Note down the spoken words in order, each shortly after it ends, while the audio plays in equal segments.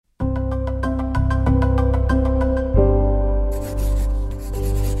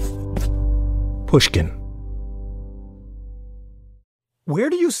Pushkin. Where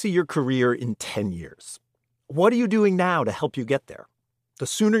do you see your career in 10 years? What are you doing now to help you get there? The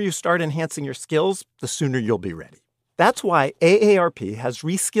sooner you start enhancing your skills, the sooner you'll be ready. That's why AARP has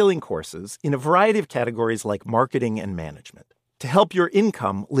reskilling courses in a variety of categories like marketing and management to help your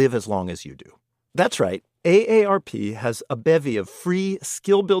income live as long as you do. That's right. AARP has a bevy of free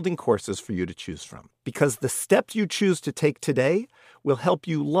skill-building courses for you to choose from because the steps you choose to take today will help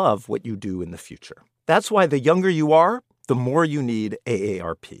you love what you do in the future. That's why the younger you are, the more you need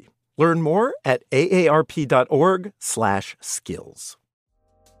AARP. Learn more at aarp.org/skills.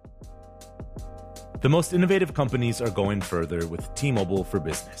 The most innovative companies are going further with T-Mobile for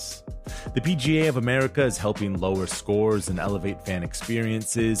Business. The PGA of America is helping lower scores and elevate fan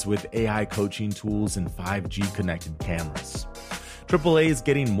experiences with AI coaching tools and 5G connected cameras. AAA is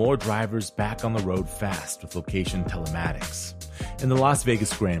getting more drivers back on the road fast with location telematics. And the Las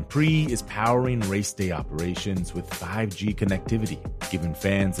Vegas Grand Prix is powering race day operations with 5G connectivity, giving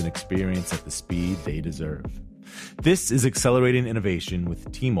fans an experience at the speed they deserve. This is accelerating innovation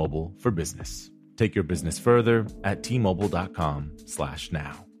with T-Mobile for Business. Take your business further at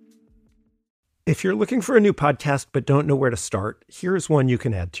T-Mobile.com/now. If you're looking for a new podcast but don't know where to start, here's one you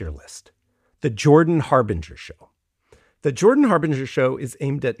can add to your list. The Jordan Harbinger Show. The Jordan Harbinger Show is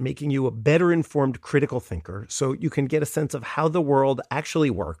aimed at making you a better informed critical thinker so you can get a sense of how the world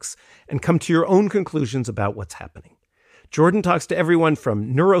actually works and come to your own conclusions about what's happening. Jordan talks to everyone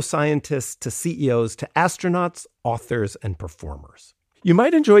from neuroscientists to CEOs to astronauts, authors, and performers. You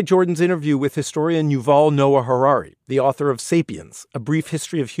might enjoy Jordan's interview with historian Yuval Noah Harari, the author of Sapiens, A Brief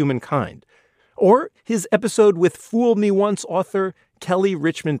History of Humankind, or his episode with Fool Me Once author Kelly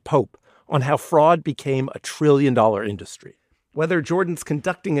Richmond Pope on how fraud became a $1 trillion industry. Whether Jordan's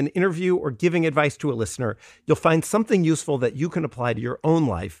conducting an interview or giving advice to a listener, you'll find something useful that you can apply to your own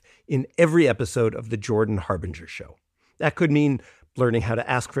life in every episode of The Jordan Harbinger Show. That could mean learning how to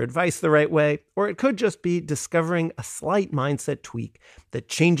ask for advice the right way, or it could just be discovering a slight mindset tweak that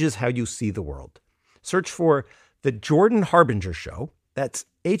changes how you see the world. Search for The Jordan Harbinger Show, that's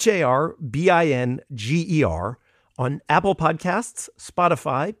HARBINGER, on Apple Podcasts,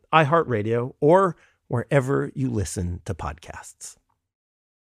 Spotify, iHeartRadio, or wherever you listen to podcasts.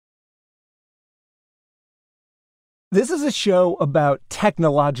 This is a show about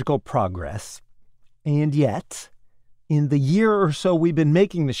technological progress, and yet, in the year or so we've been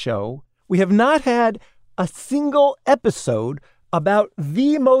making the show, we have not had a single episode about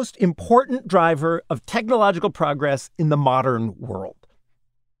the most important driver of technological progress in the modern world.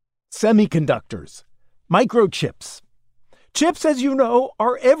 Semiconductors, microchips. Chips, as you know,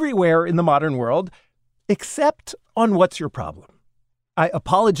 are everywhere in the modern world, except on What's Your Problem? I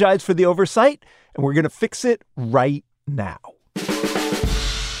apologize for the oversight, and we're going to fix it right now.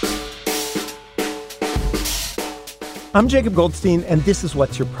 I'm Jacob Goldstein, and this is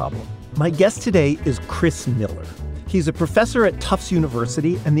What's Your Problem? My guest today is Chris Miller. He's a professor at Tufts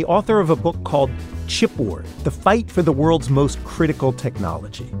University and the author of a book called Chip War: The Fight for the World's Most Critical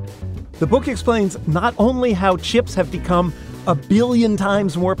Technology. The book explains not only how chips have become 1 billion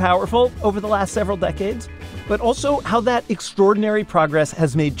times more powerful over the last several decades, but also how that extraordinary progress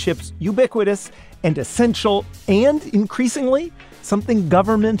has made chips ubiquitous and essential and, increasingly, something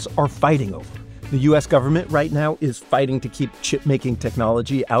governments are fighting over. The U.S. government right now is fighting to keep chip-making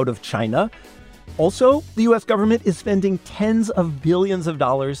technology out of China. Also, the U.S. government is spending tens of billions of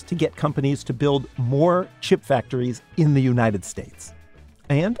dollars to get companies to build more chip factories in the United States.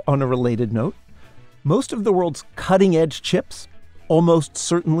 And on a related note, most of the world's cutting-edge chips, almost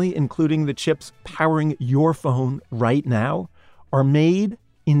certainly including the chips powering your phone right now, are made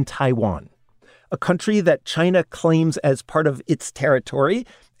in Taiwan, a country that China claims as part of its territory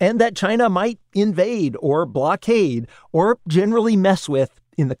and that China might invade or blockade or generally mess with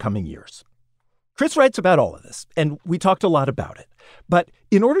in the coming years. Chris writes about all of this, and we talked a lot about it. But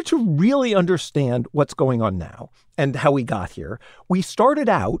in order to really understand what's going on now and how we got here, we started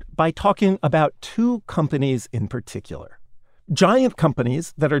out by talking about two companies in particular. Giant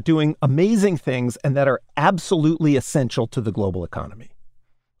companies that are doing amazing things and that are absolutely essential to the global economy.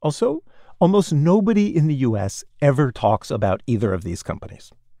 Also, almost nobody in the U.S. ever talks about either of these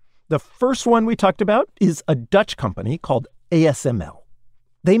companies. The first one we talked about is a Dutch company called ASML.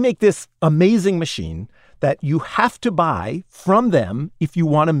 They make this amazing machine that you have to buy from them if you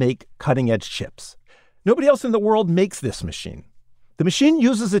want to make cutting-edge chips. Nobody else in the world makes this machine. The machine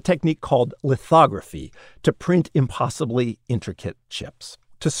uses a technique called lithography to print impossibly intricate chips.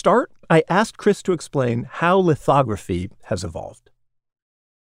 To start, I asked Chris to explain how lithography has evolved.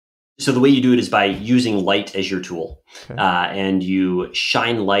 So the way you do it is by using light as your tool. Okay. And you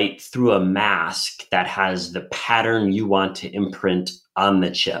shine light through a mask that has the pattern you want to imprint on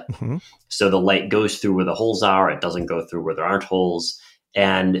the chip. Mm-hmm. So the light goes through where the holes are. It doesn't go through where there aren't holes.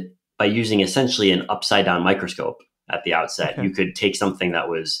 And by using essentially an upside down microscope at the outset, you could take something that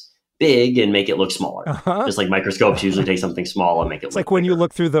was big and make it look smaller. Just like microscopes usually take something small and make it It's look like when bigger. you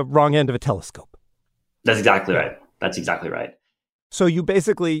look through the wrong end of a telescope. That's exactly right. That's exactly right. So you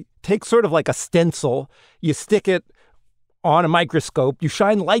basically take sort of like a stencil, you stick it on a microscope, you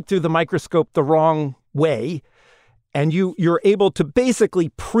shine light through the microscope the wrong way, and you're able to basically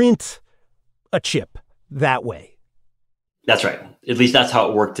print a chip that way. That's right. At least that's how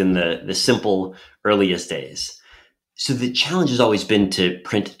it worked in the simple earliest days. So the challenge has always been to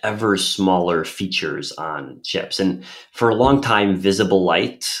print ever smaller features on chips. And for a long time, visible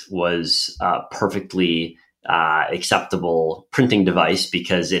light was perfectly acceptable printing device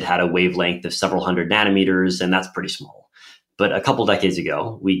because it had a wavelength of several hundred nanometers, and that's pretty small. But a couple decades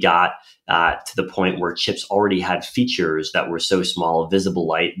ago, we got to the point where chips already had features that were so small, visible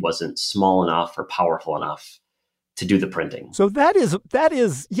light wasn't small enough or powerful enough to do the printing. So that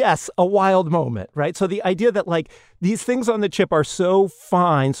is, yes, a wild moment, right? So the idea that like these things on the chip are so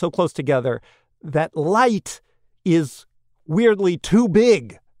fine, so close together, that light is weirdly too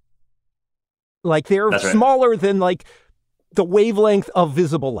big. Like they're smaller than like the wavelength of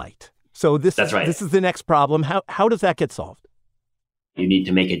visible light. So this is the next problem. How does that get solved? You need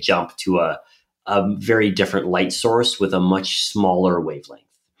to make a jump to a very different light source with a much smaller wavelength.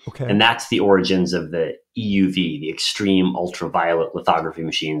 Okay. And that's the origins of the EUV, the extreme ultraviolet lithography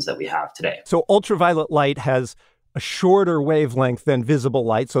machines that we have today. So ultraviolet light has a shorter wavelength than visible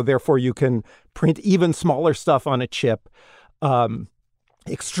light, so therefore you can print even smaller stuff on a chip.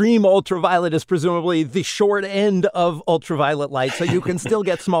 Extreme ultraviolet is presumably the short end of ultraviolet light, so you can still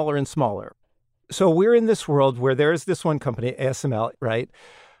get smaller and smaller. So we're in this world where there is this one company, ASML, right?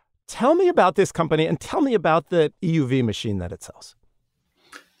 Tell me about this company and tell me about the EUV machine that it sells.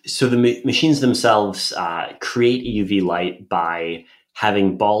 So the machines themselves create EUV light by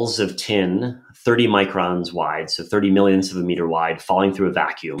having balls of tin 30 microns wide, so 30 millionths of a meter wide, falling through a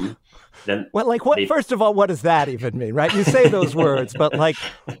vacuum. Then first of all, what does that even mean, right? You say those words, but like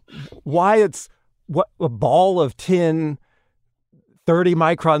why it's a ball of tin 30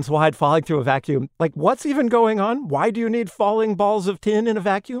 microns wide falling through a vacuum? Like what's even going on? Why do you need falling balls of tin in a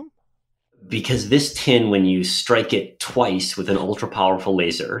vacuum? Because this tin, when you strike it twice with an ultra powerful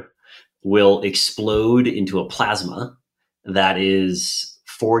laser, will explode into a plasma that is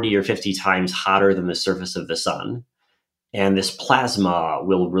 40 or 50 times hotter than the surface of the sun. And this plasma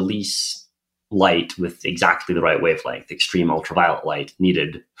will release light with exactly the right wavelength, extreme ultraviolet light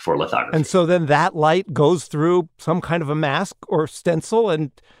needed for lithography. And so then that light goes through some kind of a mask or stencil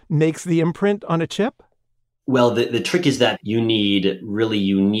and makes the imprint on a chip? Well, the trick is that you need really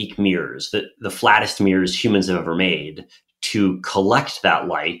unique mirrors, the flattest mirrors humans have ever made, to collect that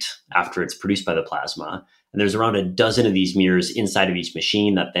light after it's produced by the plasma. And there's around a dozen of these mirrors inside of each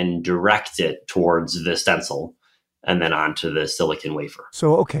machine that then direct it towards the stencil and then onto the silicon wafer.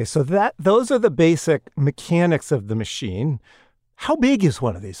 So those are the basic mechanics of the machine. How big is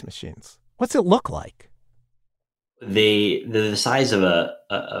one of these machines? What's it look like? They're the size of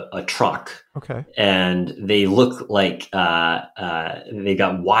a truck. Okay. And they look like they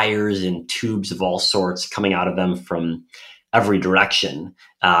got wires and tubes of all sorts coming out of them from every direction.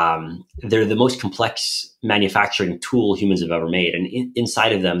 They're the most complex manufacturing tool humans have ever made. And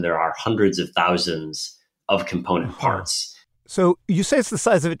inside of them, there are hundreds of thousands of component parts. So you say it's the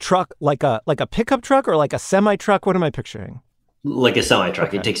size of a truck, like a pickup truck or like a semi-truck? What am I picturing? Like a semi-truck.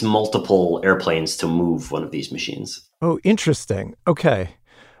 Okay. It takes multiple airplanes to move one of these machines. Oh, interesting. Okay.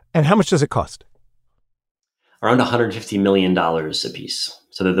 And how much does it cost? Around $150 million a piece.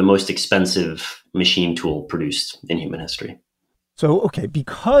 So they're the most expensive machine tool produced in human history. So, okay,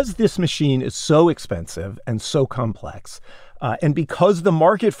 because this machine is so expensive and so complex, and because the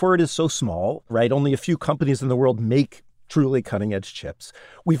market for it is so small, right? Only a few companies in the world make truly cutting-edge chips.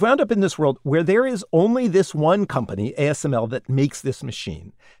 We've wound up in this world where there is only this one company, ASML, that makes this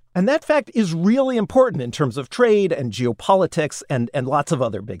machine. And that fact is really important in terms of trade and geopolitics and lots of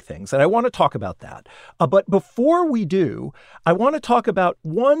other big things. And I want to talk about that. But before we do, I want to talk about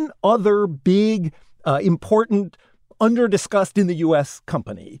one other big, important, under-discussed in the U.S.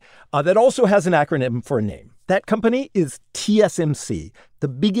 company that also has an acronym for a name. That company is TSMC, the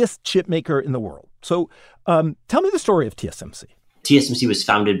biggest chip maker in the world. So tell me the story of TSMC. TSMC was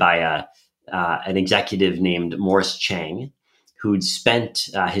founded by an executive named Morris Chang, who'd spent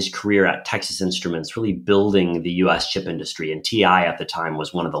his career at Texas Instruments really building the US chip industry. And TI at the time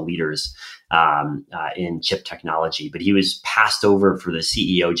was one of the leaders in chip technology. But he was passed over for the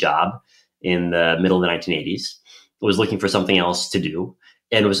CEO job in the middle of the 1980s, was looking for something else to do,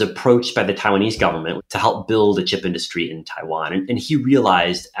 and was approached by the Taiwanese government to help build a chip industry in Taiwan. And he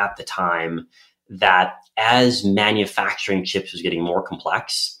realized at the time that as manufacturing chips was getting more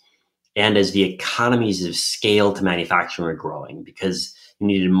complex, and as the economies of scale to manufacturing were growing, because you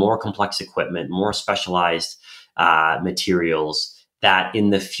needed more complex equipment, more specialized materials, that in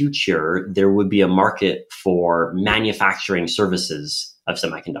the future, there would be a market for manufacturing services of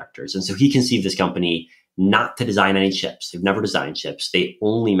semiconductors. And so he conceived this company not to design any chips. They've never designed chips. They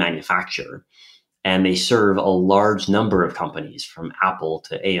only manufacture. And they serve a large number of companies, from Apple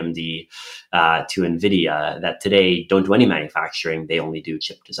to AMD to NVIDIA, that today don't do any manufacturing. They only do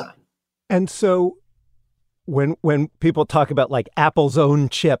chip design. And so when people talk about like Apple's own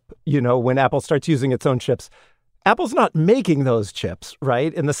chip, when Apple starts using its own chips, Apple's not making those chips,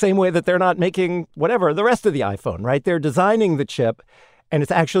 right? In the same way that they're not making whatever, the rest of the iPhone, right? They're designing the chip, and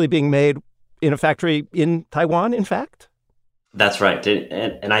it's actually being made in a factory in Taiwan, in fact? That's right.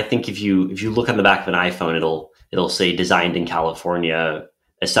 And I think if you look on the back of an iPhone, it'll say designed in California,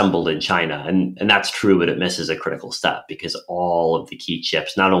 assembled in China. And that's true, but it misses a critical step, because all of the key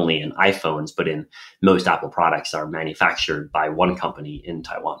chips, not only in iPhones, but in most Apple products, are manufactured by one company in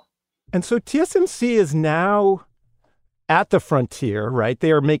Taiwan. And so TSMC is now at the frontier, right?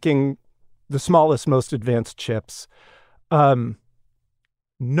 They are making the smallest, most advanced chips.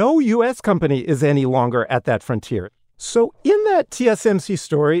 No U.S. company is any longer at that frontier. So in that TSMC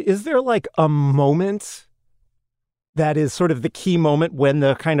story, is there like a moment that is sort of the key moment when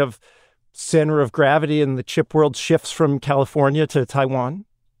the kind of center of gravity in the chip world shifts from California to Taiwan?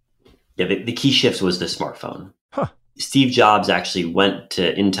 Yeah, the key shift was the smartphone. Huh. Steve Jobs actually went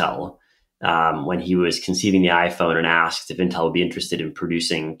to Intel when he was conceiving the iPhone and asked if Intel would be interested in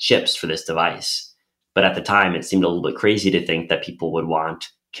producing chips for this device. But at the time, it seemed a little bit crazy to think that people would want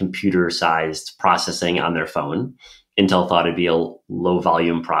computer-sized processing on their phone. Intel thought it'd be a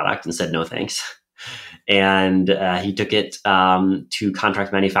low-volume product and said no thanks. And he took it to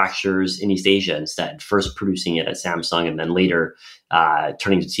contract manufacturers in East Asia instead, first producing it at Samsung, and then later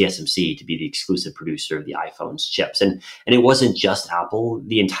turning to TSMC to be the exclusive producer of the iPhone's chips. And it wasn't just Apple.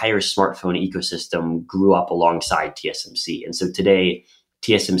 The entire smartphone ecosystem grew up alongside TSMC. And so today,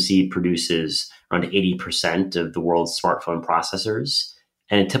 TSMC produces around 80% of the world's smartphone processors.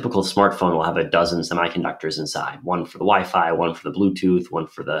 And a typical smartphone will have a dozen semiconductors inside, one for the Wi-Fi, one for the Bluetooth, one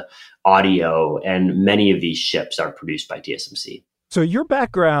for the audio. And many of these chips are produced by TSMC. So your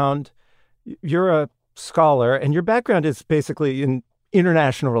background, you're a scholar, and your background is basically in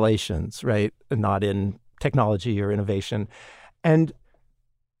international relations, right? And not in technology or innovation. And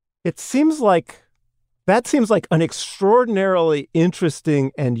it seems like that seems like an extraordinarily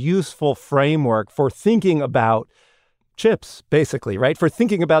interesting and useful framework for thinking about chips, basically, right? For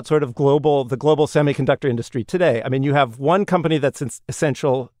thinking about sort of the global semiconductor industry today. I mean, you have one company that's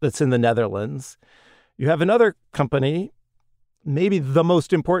essential that's in the Netherlands. You have another company, maybe the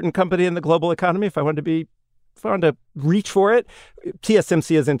most important company in the global economy, if I wanted to reach for it.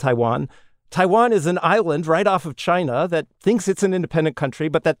 TSMC is in Taiwan. Taiwan is an island right off of China that thinks it's an independent country,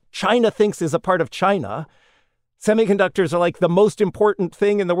 but that China thinks is a part of China. Semiconductors are like the most important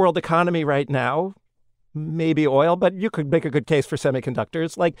thing in the world economy right now. Maybe oil, but you could make a good case for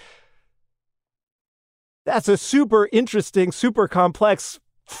semiconductors. Like, that's a super interesting, super complex,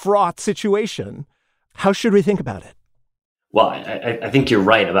 fraught situation. How should we think about it? Well, I think you're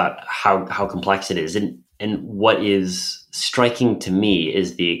right about how complex it is. And what is striking to me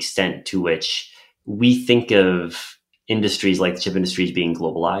is the extent to which we think of industries like the chip industry as being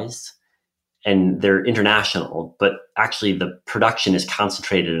globalized, and they're international, but actually the production is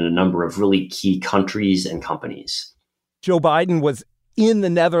concentrated in a number of really key countries and companies. Joe Biden was in the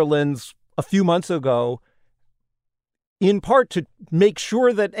Netherlands a few months ago, in part to make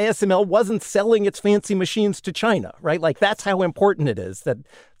sure that ASML wasn't selling its fancy machines to China, right? Like, that's how important it is that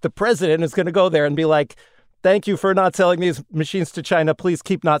the president is going to go there and be like, thank you for not selling these machines to China. Please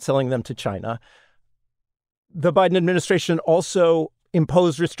keep not selling them to China. The Biden administration also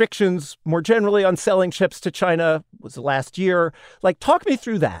imposed restrictions more generally on selling chips to China. It was last year. Like, talk me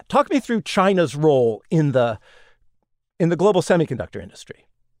through that. Talk me through China's role in the global semiconductor industry.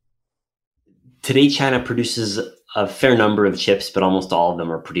 Today, China produces a fair number of chips, but almost all of them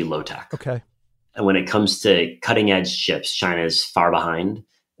are pretty low tech. Okay. And when it comes to cutting edge chips, China is far behind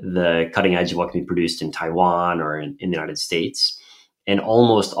the cutting edge of what can be produced in Taiwan or in the United States. And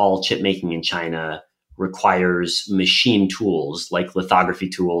almost all chip making in China requires machine tools like lithography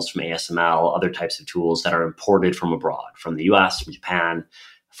tools from ASML, other types of tools that are imported from abroad, from the US, from Japan,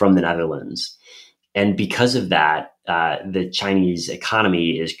 from the Netherlands. And because of that, the Chinese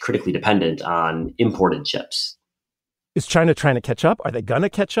economy is critically dependent on imported chips. Is China trying to catch up? Are they going to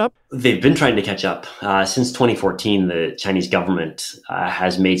catch up? They've been trying to catch up. Since 2014, the Chinese government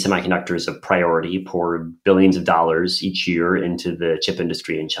has made semiconductors a priority, poured billions of dollars each year into the chip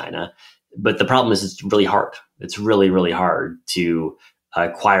industry in China. But the problem is it's really hard. It's really, really hard to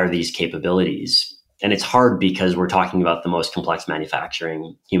acquire these capabilities. And it's hard because we're talking about the most complex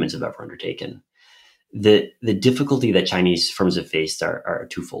manufacturing humans have ever undertaken. The difficulty that Chinese firms have faced are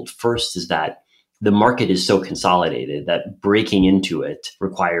twofold. First is that the market is so consolidated that breaking into it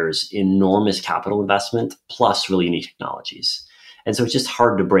requires enormous capital investment plus really unique technologies. And so it's just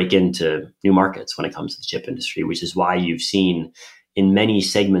hard to break into new markets when it comes to the chip industry, which is why you've seen in many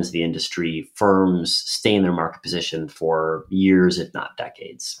segments of the industry, firms stay in their market position for years, if not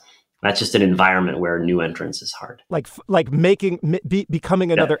decades. That's just an environment where new entrance is hard. Like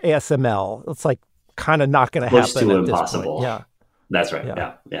becoming another ASML. It's like kind of not going to happen. Close to impossible. Yeah. That's right.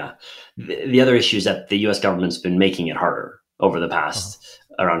 Yeah. The other issue is that the U.S. government's been making it harder over the past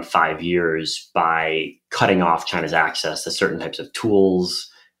around 5 years by cutting off China's access to certain types of tools,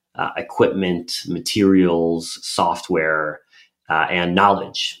 equipment, materials, software, and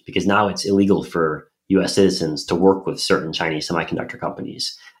knowledge, because now it's illegal for U.S. citizens to work with certain Chinese semiconductor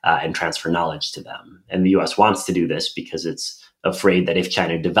companies and transfer knowledge to them. And the U.S. wants to do this because it's afraid that if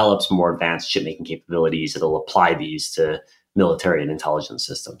China develops more advanced chip-making capabilities, it'll apply these to military and intelligence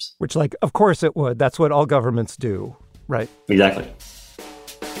systems. Which, of course it would. That's what all governments do, right? Exactly.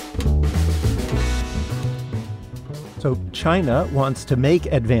 So China wants to make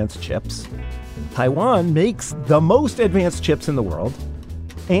advanced chips. Taiwan makes the most advanced chips in the world.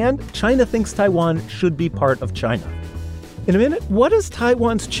 And China thinks Taiwan should be part of China. In a minute, what does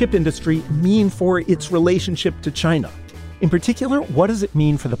Taiwan's chip industry mean for its relationship to China? In particular, what does it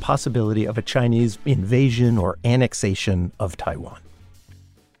mean for the possibility of a Chinese invasion or annexation of Taiwan?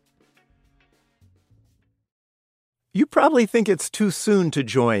 You probably think it's too soon to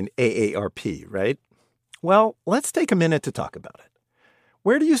join AARP, right? Well, let's take a minute to talk about it.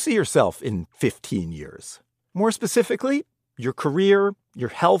 Where do you see yourself in 15 years? More specifically, your career, your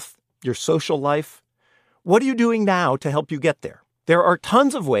health, your social life. What are you doing now to help you get there? There are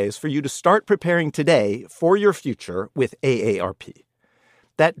tons of ways for you to start preparing today for your future with AARP.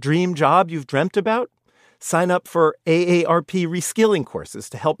 That dream job you've dreamt about? Sign up for AARP reskilling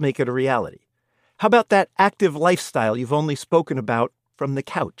courses to help make it a reality. How about that active lifestyle you've only spoken about from the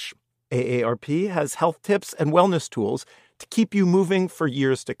couch? AARP has health tips and wellness tools to keep you moving for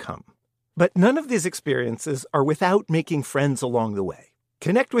years to come. But none of these experiences are without making friends along the way.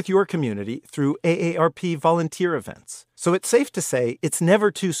 Connect with your community through AARP volunteer events. So it's safe to say it's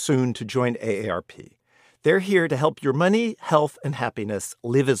never too soon to join AARP. They're here to help your money, health, and happiness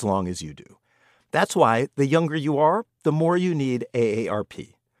live as long as you do. That's why the younger you are, the more you need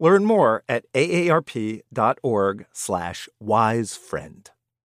AARP. Learn more at aarp.org/wisefriend.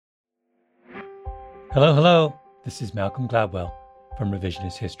 Hello. This is Malcolm Gladwell from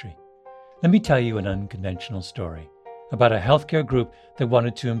Revisionist History. Let me tell you an unconventional story about a healthcare group that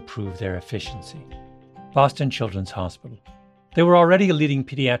wanted to improve their efficiency. Boston Children's Hospital. They were already a leading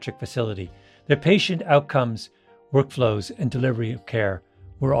pediatric facility. Their patient outcomes, workflows, and delivery of care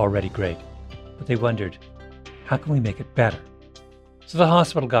were already great. But they wondered, how can we make it better? So the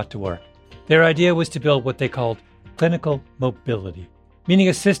hospital got to work. Their idea was to build what they called clinical mobility, meaning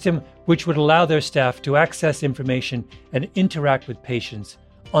a system which would allow their staff to access information and interact with patients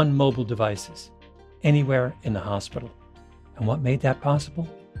on mobile devices, anywhere in the hospital. And what made that possible?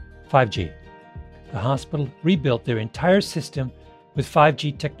 5G. The hospital rebuilt their entire system with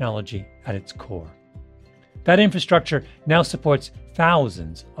 5G technology at its core. That infrastructure now supports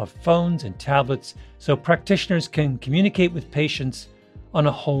thousands of phones and tablets so practitioners can communicate with patients on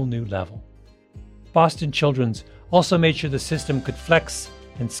a whole new level. Boston Children's also made sure the system could flex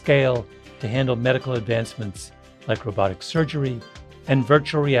and scale to handle medical advancements like robotic surgery and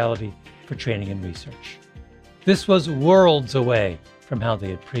virtual reality for training and research. This was worlds away from how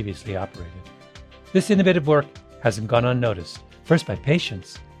they had previously operated. This innovative work hasn't gone unnoticed, first by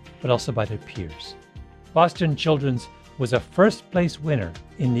patients, but also by their peers. Boston Children's was a first-place winner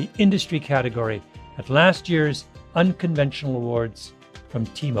in the industry category at last year's Unconventional Awards from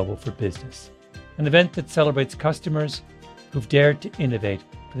T-Mobile for Business, an event that celebrates customers who've dared to innovate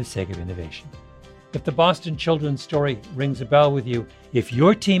for the sake of innovation. If the Boston Children's story rings a bell with you, if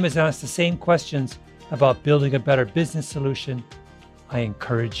your team has asked the same questions about building a better business solution, I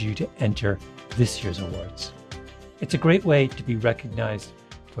encourage you to enter this year's awards. It's a great way to be recognized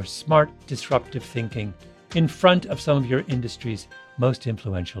for smart, disruptive thinking in front of some of your industry's most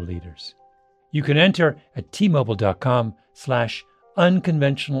influential leaders. You can enter at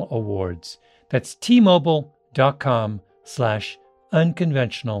tmobile.com/unconventional awards. That's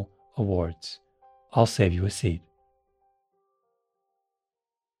tmobile.com/unconventional awards. I'll save you a seat.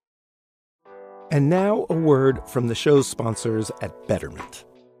 And now a word from the show's sponsors at Betterment.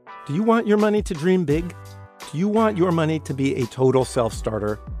 Do you want your money to dream big? Do you want your money to be a total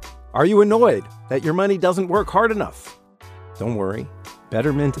self-starter? Are you annoyed that your money doesn't work hard enough? Don't worry,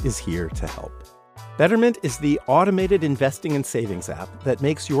 Betterment is here to help. Betterment is the automated investing and savings app that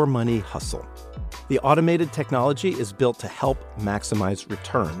makes your money hustle. The automated technology is built to help maximize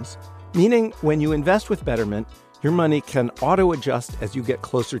returns, meaning when you invest with Betterment, your money can auto-adjust as you get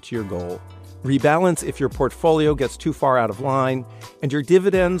closer to your goal, rebalance if your portfolio gets too far out of line, and your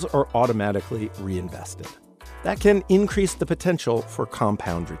dividends are automatically reinvested. That can increase the potential for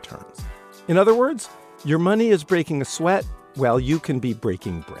compound returns. In other words, your money is breaking a sweat while you can be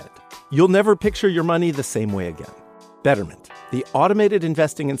breaking bread. You'll never picture your money the same way again. Betterment, the automated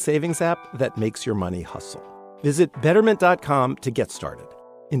investing and savings app that makes your money hustle. Visit Betterment.com to get started.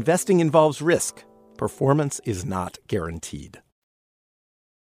 Investing involves risk. Performance is not guaranteed.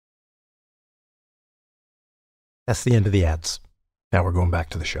 That's the end of the ads. Now we're going back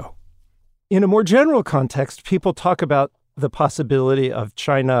to the show. In a more general context, people talk about the possibility of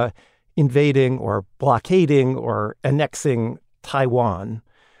China invading or blockading or annexing Taiwan.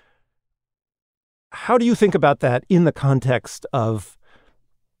 How do you think about that in the context of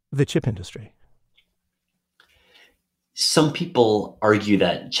the chip industry? Some people argue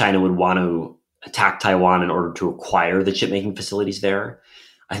that China would want to attack Taiwan in order to acquire the chip-making facilities there.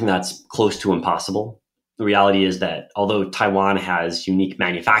 I think that's close to impossible. The reality is that although Taiwan has unique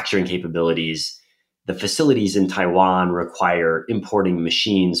manufacturing capabilities, the facilities in Taiwan require importing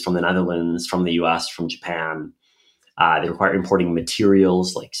machines from the Netherlands, from the US, from Japan. They require importing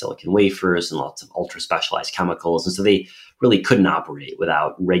materials like silicon wafers and lots of ultra-specialized chemicals. And so they really couldn't operate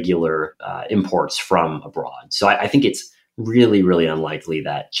without regular imports from abroad. So I think it's really, really unlikely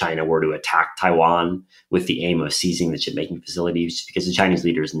that China were to attack Taiwan with the aim of seizing the chip-making facilities, because the Chinese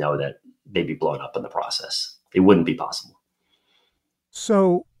leaders know that they'd be blown up in the process. It wouldn't be possible.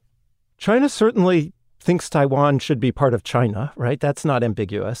 So China certainly thinks Taiwan should be part of China, right? That's not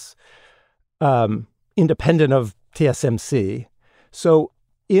ambiguous, independent of TSMC. So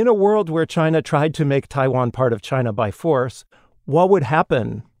in a world where China tried to make Taiwan part of China by force, what would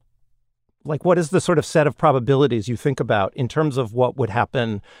happen? Like, what is the sort of set of probabilities you think about in terms of what would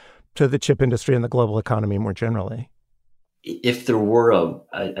happen to the chip industry and the global economy more generally? If there were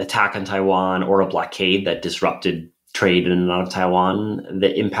an attack on Taiwan or a blockade that disrupted trade in and out of Taiwan,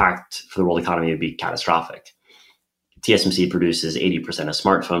 the impact for the world economy would be catastrophic. TSMC produces 80% of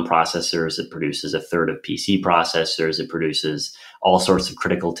smartphone processors. It produces a third of PC processors. It produces all sorts of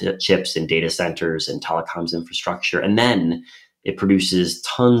critical chips in data centers and telecoms infrastructure. And then it produces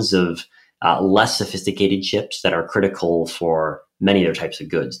tons of less sophisticated chips that are critical for many other types of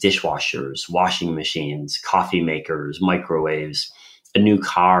goods: dishwashers, washing machines, coffee makers, microwaves. A new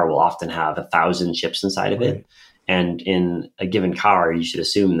car will often have 1,000 chips inside of it. And in a given car, you should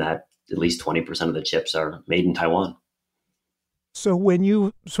assume that at least 20% of the chips are made in Taiwan. So when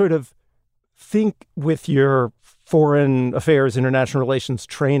you sort of think with your foreign affairs, international relations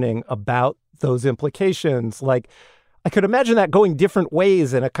training about those implications, like, I could imagine that going different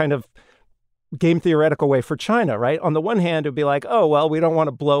ways in a kind of game theoretical way for China, right? On the one hand, it would be like, oh, well, we don't want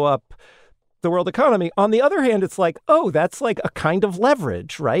to blow up the world economy. On the other hand, it's like, oh, that's like a kind of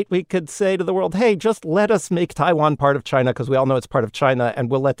leverage, right? We could say to the world, hey, just let us make Taiwan part of China because we all know it's part of China, and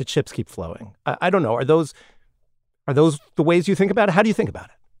we'll let the chips keep flowing. I don't know. Are those the ways you think about it? How do you think about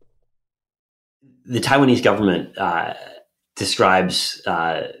it? The Taiwanese government describes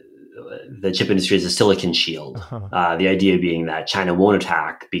the chip industry as a silicon shield. The idea being that China won't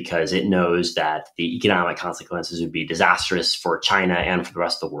attack because it knows that the economic consequences would be disastrous for China and for the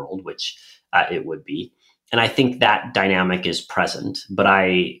rest of the world, which it would be. And I think that dynamic is present. But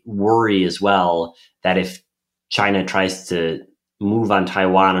I worry as well that if China tries to move on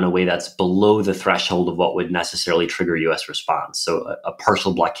Taiwan in a way that's below the threshold of what would necessarily trigger U.S. response, so a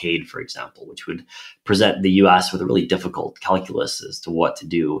partial blockade, for example, which would present the U.S. with a really difficult calculus as to what to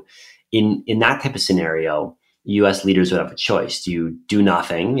do. In that type of scenario, U.S. leaders would have a choice. Do you do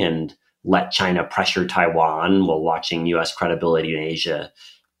nothing and let China pressure Taiwan while watching U.S. credibility in Asia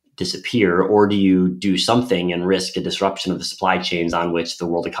disappear? Or do you do something and risk a disruption of the supply chains on which the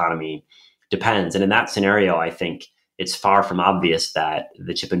world economy depends? And in that scenario, I think it's far from obvious that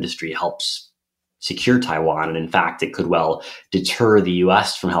the chip industry helps secure Taiwan. And in fact, it could well deter the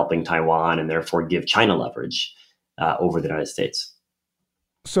US from helping Taiwan and therefore give China leverage over the United States.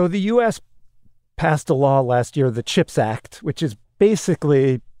 So the US passed a law last year, the CHIPS Act, which is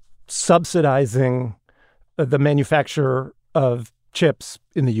basically subsidizing the manufacture of chips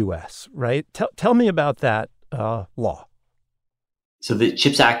in the US, right? Tell me about that law. So the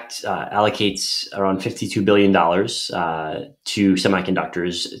CHIPS Act allocates around $52 billion to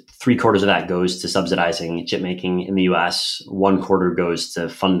semiconductors. 3/4 of that goes to subsidizing chip making in the US. 1/4 goes to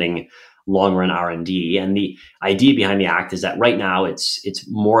funding long-run R&D. And the idea behind the act is that right now it's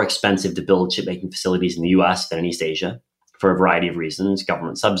more expensive to build chip making facilities in the US than in East Asia for a variety of reasons: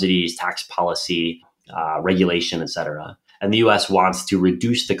 government subsidies, tax policy, regulation, et cetera. And the US wants to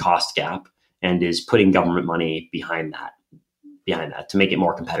reduce the cost gap and is putting government money behind that to make it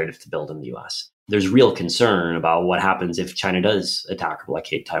more competitive to build in the US. There's real concern about what happens if China does attack or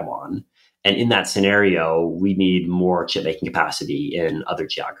blockade Taiwan. And in that scenario, we need more chip making capacity in other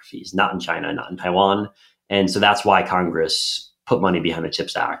geographies, not in China, not in Taiwan. And so that's why Congress put money behind the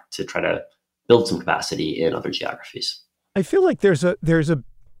CHIPS Act to try to build some capacity in other geographies. I feel like there's a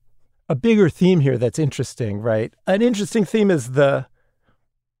bigger theme here that's interesting, right? An interesting theme is the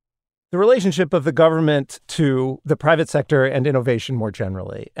relationship of the government to the private sector and innovation more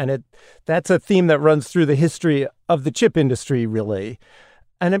generally. And that's a theme that runs through the history of the chip industry, really.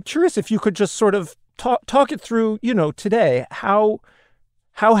 And I'm curious if you could just sort of talk it through, today. How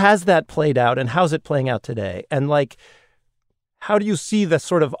has that played out and how's it playing out today? And how do you see the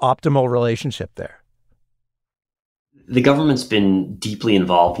sort of optimal relationship there? The government's been deeply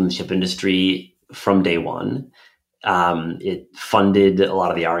involved in the chip industry from day one. It funded a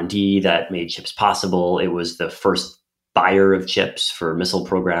lot of the R&D that made chips possible. It was the first buyer of chips for missile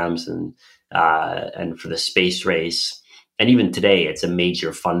programs and for the space race. And even today, it's a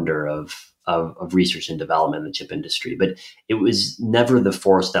major funder of research and development in the chip industry. But it was never the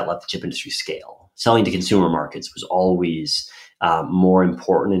force that let the chip industry scale. Selling to consumer markets was always more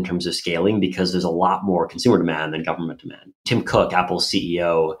important in terms of scaling because there's a lot more consumer demand than government demand. Tim Cook, Apple's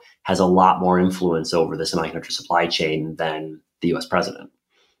CEO, has a lot more influence over the semiconductor supply chain than the US president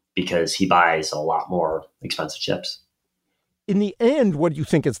because he buys a lot more expensive chips. In the end, what do you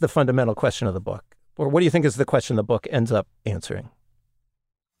think is the fundamental question of the book? Or what do you think is the question the book ends up answering?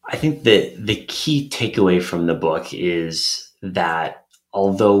 I think that the key takeaway from the book is that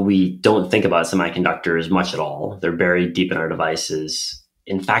although we don't think about semiconductors much at all, they're buried deep in our devices.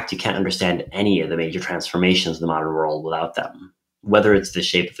 In fact, you can't understand any of the major transformations in the modern world without them. Whether it's the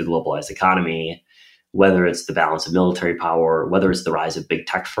shape of the globalized economy, whether it's the balance of military power, whether it's the rise of big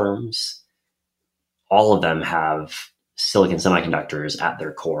tech firms, all of them have silicon semiconductors at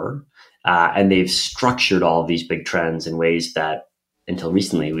their core. And they've structured all of these big trends in ways that until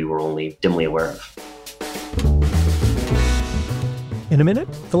recently we were only dimly aware of. In a minute,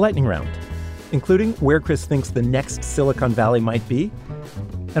 the lightning round, including where Chris thinks the next Silicon Valley might be,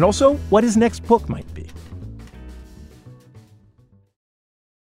 and also what his next book might be.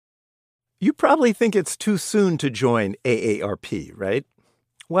 You probably think it's too soon to join AARP, right?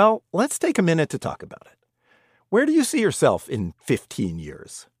 Well, let's take a minute to talk about it. Where do you see yourself in 15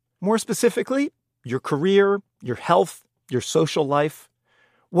 years? More specifically, your career, your health, your social life.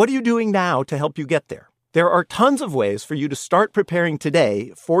 What are you doing now to help you get there? There are tons of ways for you to start preparing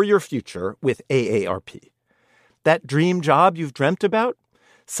today for your future with AARP. That dream job you've dreamt about?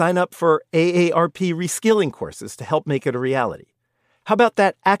 Sign up for AARP reskilling courses to help make it a reality. How about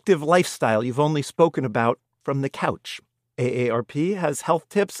that active lifestyle you've only spoken about from the couch? AARP has health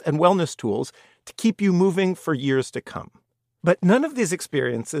tips and wellness tools to keep you moving for years to come. But none of these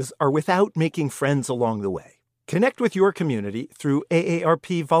experiences are without making friends along the way. Connect with your community through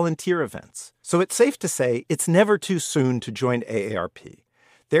AARP volunteer events. So it's safe to say it's never too soon to join AARP.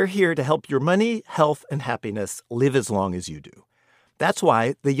 They're here to help your money, health, and happiness live as long as you do. That's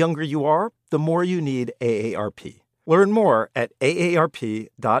why the younger you are, the more you need AARP. Learn more at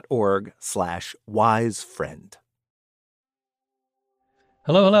aarp.org/wisefriend.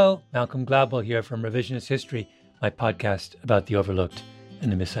 Hello. Malcolm Gladwell here from Revisionist History, my podcast about the overlooked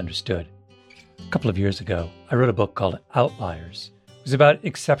and the misunderstood. A couple of years ago, I wrote a book called Outliers. It was about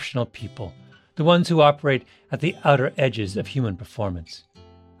exceptional people, the ones who operate at the outer edges of human performance.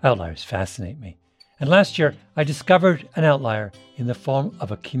 Outliers fascinate me. And last year, I discovered an outlier in the form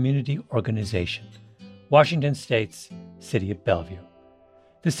of a community organization, Washington State's City of Bellevue.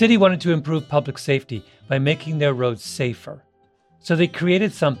 The city wanted to improve public safety by making their roads safer. So they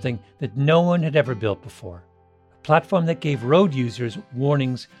created something that no one had ever built before, a platform that gave road users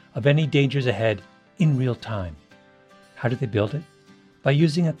warnings of any dangers ahead in real time. How did they build it? by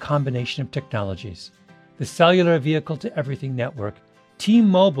using a combination of technologies: the Cellular Vehicle-to-Everything Network,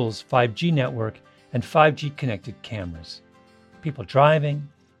 T-Mobile's 5G network, and 5G connected cameras. People driving,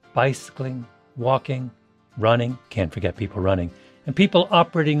 bicycling, walking, running, can't forget people running, and people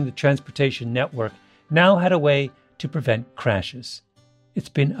operating the transportation network now had a way to prevent crashes. It's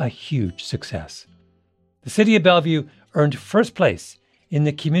been a huge success. The City of Bellevue earned first place in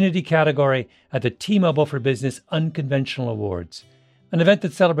the community category at the T-Mobile for Business Unconventional Awards, an event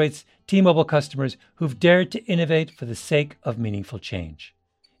that celebrates T-Mobile customers who've dared to innovate for the sake of meaningful change.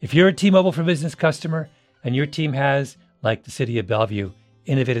 If you're a T-Mobile for Business customer and your team has, like the City of Bellevue,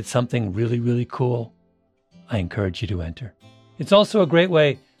 innovated something really, really cool, I encourage you to enter. It's also a great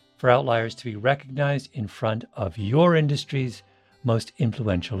way for outliers to be recognized in front of your industry's most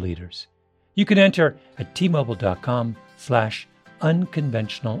influential leaders. You can enter at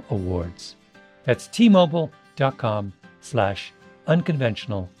tmobile.com/unconventional awards. That's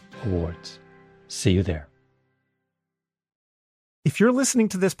tmobile.com/unconventional awards. See you there. If you're listening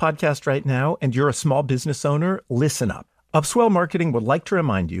to this podcast right now and you're a small business owner, listen up. Upswell Marketing would like to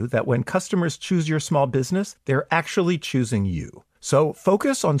remind you that when customers choose your small business, they're actually choosing you. So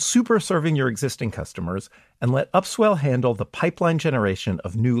focus on super serving your existing customers and let Upswell handle the pipeline generation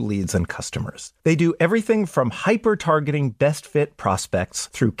of new leads and customers. They do everything from hyper-targeting best fit prospects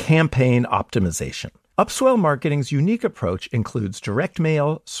through campaign optimization. Upswell Marketing's unique approach includes direct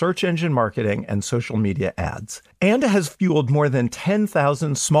mail, search engine marketing, and social media ads, and has fueled more than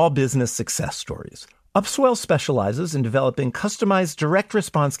 10,000 small business success stories. Upswell specializes in developing customized direct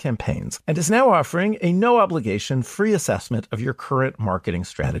response campaigns and is now offering a no-obligation free assessment of your current marketing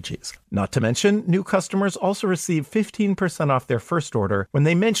strategies. Not to mention, new customers also receive 15% off their first order when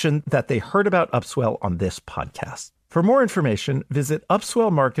they mention that they heard about Upswell on this podcast. For more information, visit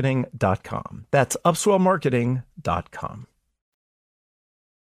upswellmarketing.com. That's upswellmarketing.com.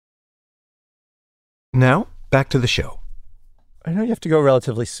 Now, back to the show. I know you have to go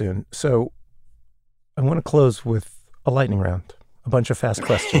relatively soon, so I want to close with a lightning round, a bunch of fast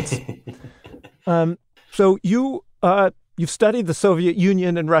questions. So you've studied the Soviet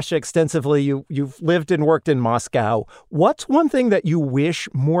Union and Russia extensively. You've lived and worked in Moscow. What's one thing that you wish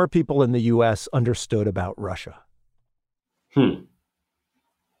more people in the U.S. understood about Russia?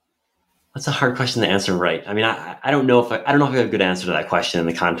 That's a hard question to answer, right? I mean, I don't know if I have a good answer to that question in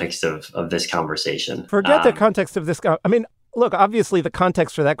the context of this conversation. Forget the context of this. I mean, look, obviously the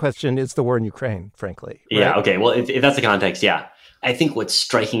context for that question is the war in Ukraine, frankly. Right? Yeah. Okay. Well, if that's the context, yeah. I think what's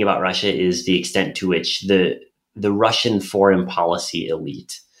striking about Russia is the extent to which the Russian foreign policy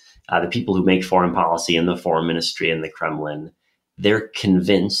elite, the people who make foreign policy in the foreign ministry and the Kremlin, they're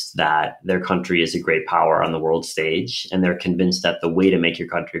convinced that their country is a great power on the world stage. And they're convinced that the way to make your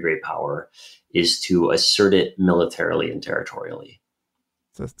country a great power is to assert it militarily and territorially.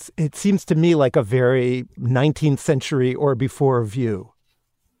 So it seems to me like a very 19th century or before view.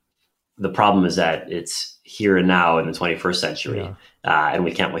 The problem is that it's here and now in the 21st century, and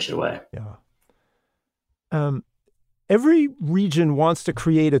we can't wish it away. Yeah. Every region wants to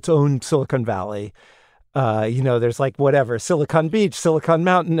create its own Silicon Valley. There's like whatever, Silicon Beach, Silicon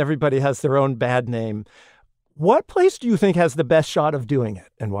Mountain, everybody has their own bad name. What place do you think has the best shot of doing it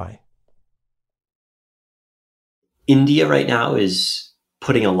and why? India right now is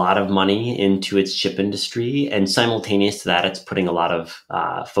putting a lot of money into its chip industry, and simultaneous to that, it's putting a lot of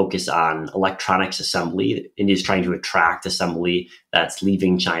focus on electronics assembly. India is trying to attract assembly that's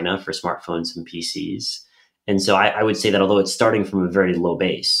leaving China for smartphones and PCs. And so I would say that although it's starting from a very low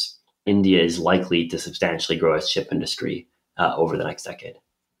base, India is likely to substantially grow its chip industry over the next decade.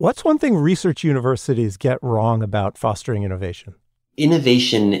 What's one thing research universities get wrong about fostering innovation?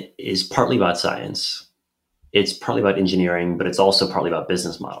 Innovation is partly about science. It's partly about engineering, but it's also partly about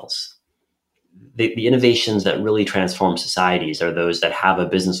business models. The innovations that really transform societies are those that have a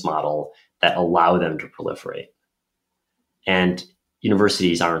business model that allow them to proliferate. And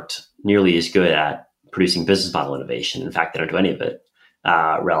universities aren't nearly as good at producing business model innovation. In fact, they don't do any of it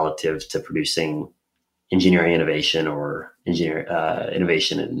relative to producing engineering innovation or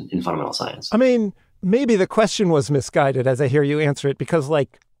innovation in fundamental science. I mean, maybe the question was misguided as I hear you answer it, because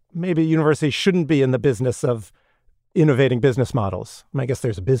maybe universities shouldn't be in the business of innovating business models. I guess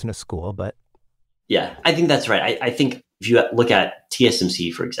there's a business school, but... Yeah, I think that's right. I think if you look at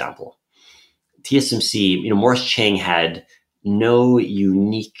TSMC, for example, TSMC, Morris Chang had no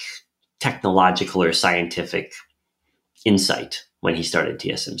unique technological or scientific insight when he started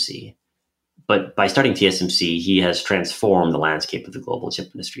TSMC. But by starting TSMC, he has transformed the landscape of the global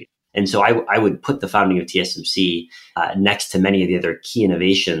chip industry. And so I would put the founding of TSMC next to many of the other key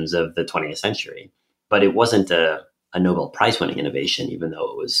innovations of the 20th century. But it wasn't a a Nobel Prize-winning innovation, even though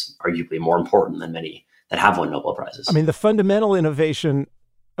it was arguably more important than many that have won Nobel Prizes. I mean, the fundamental innovation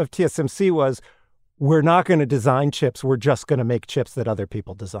of TSMC was, we're not going to design chips. We're just going to make chips that other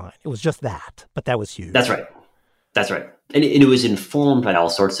people design. It was just that, but that was huge. That's right. And it was informed by all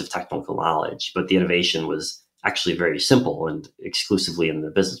sorts of technical knowledge, but the innovation was actually very simple and exclusively in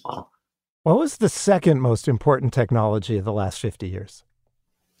the business model. What was the second most important technology of the last 50 years?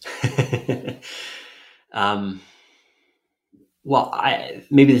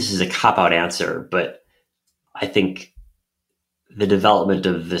 Maybe this is a cop-out answer, but I think the development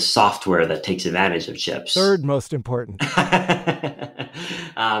of the software that takes advantage of chips. Third most important.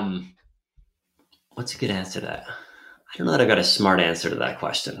 What's a good answer to that? I don't know that I've got a smart answer to that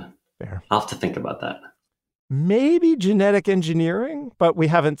question. Fair. I'll have to think about that. Maybe genetic engineering, but we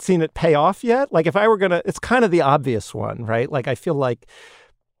haven't seen it pay off yet. Like if I were going to, it's kind of the obvious one, right? Like I feel like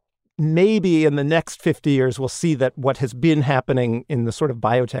maybe in the next 50 years, we'll see that what has been happening in the sort of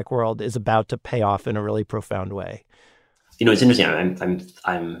biotech world is about to pay off in a really profound way. You know, it's interesting.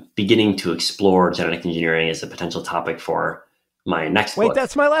 I'm beginning to explore genetic engineering as a potential topic for my next book. Wait,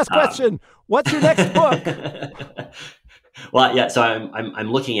 that's my last question. What's your next book? Well, yeah. So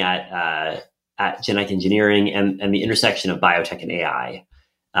I'm looking at genetic engineering and the intersection of biotech and AI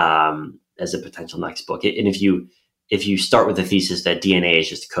as a potential next book. And if you start with the thesis that DNA is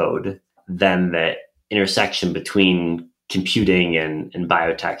just code, then the intersection between computing and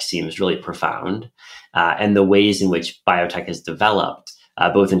biotech seems really profound. And the ways in which biotech has developed,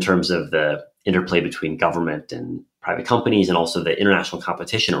 both in terms of the interplay between government and private companies and also the international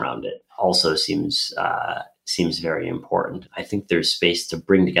competition around it, also seems very important. I think there's space to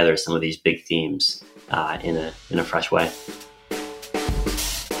bring together some of these big themes in a fresh way.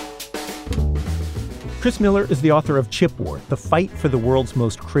 Chris Miller is the author of Chip War, The Fight for the World's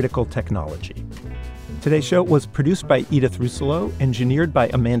Most Critical Technology. Today's show was produced by Edith Russello, engineered by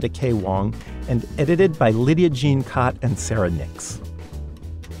Amanda K. Wong, and edited by Lydia Jean Cott and Sarah Nix.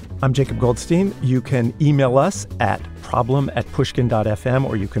 I'm Jacob Goldstein. You can email us at problem@pushkin.fm,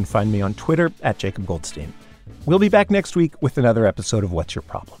 or you can find me on Twitter at Jacob Goldstein. We'll be back next week with another episode of What's Your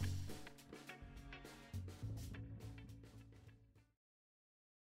Problem?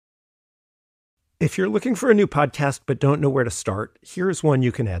 If you're looking for a new podcast but don't know where to start, here's one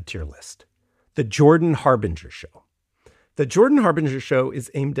you can add to your list. The Jordan Harbinger Show. The Jordan Harbinger Show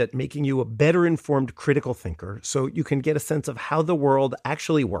is aimed at making you a better informed critical thinker so you can get a sense of how the world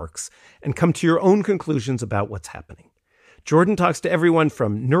actually works and come to your own conclusions about what's happening. Jordan talks to everyone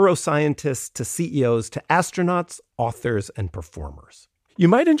from neuroscientists to CEOs to astronauts, authors, and performers. You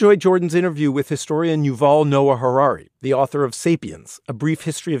might enjoy Jordan's interview with historian Yuval Noah Harari, the author of Sapiens, A Brief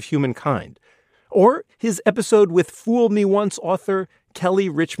History of Humankind, or his episode with Fool Me Once author Kelly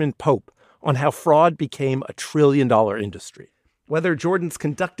Richmond Pope on how fraud became a $1 trillion industry. Whether Jordan's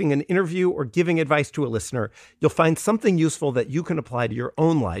conducting an interview or giving advice to a listener, you'll find something useful that you can apply to your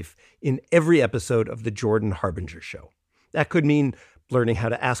own life in every episode of The Jordan Harbinger Show. That could mean learning how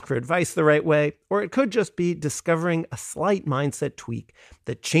to ask for advice the right way, or it could just be discovering a slight mindset tweak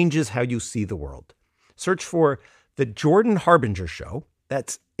that changes how you see the world. Search for The Jordan Harbinger Show,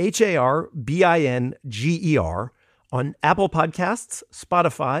 that's HARBINGER, on Apple Podcasts,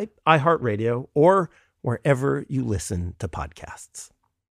 Spotify, iHeartRadio, or wherever you listen to podcasts.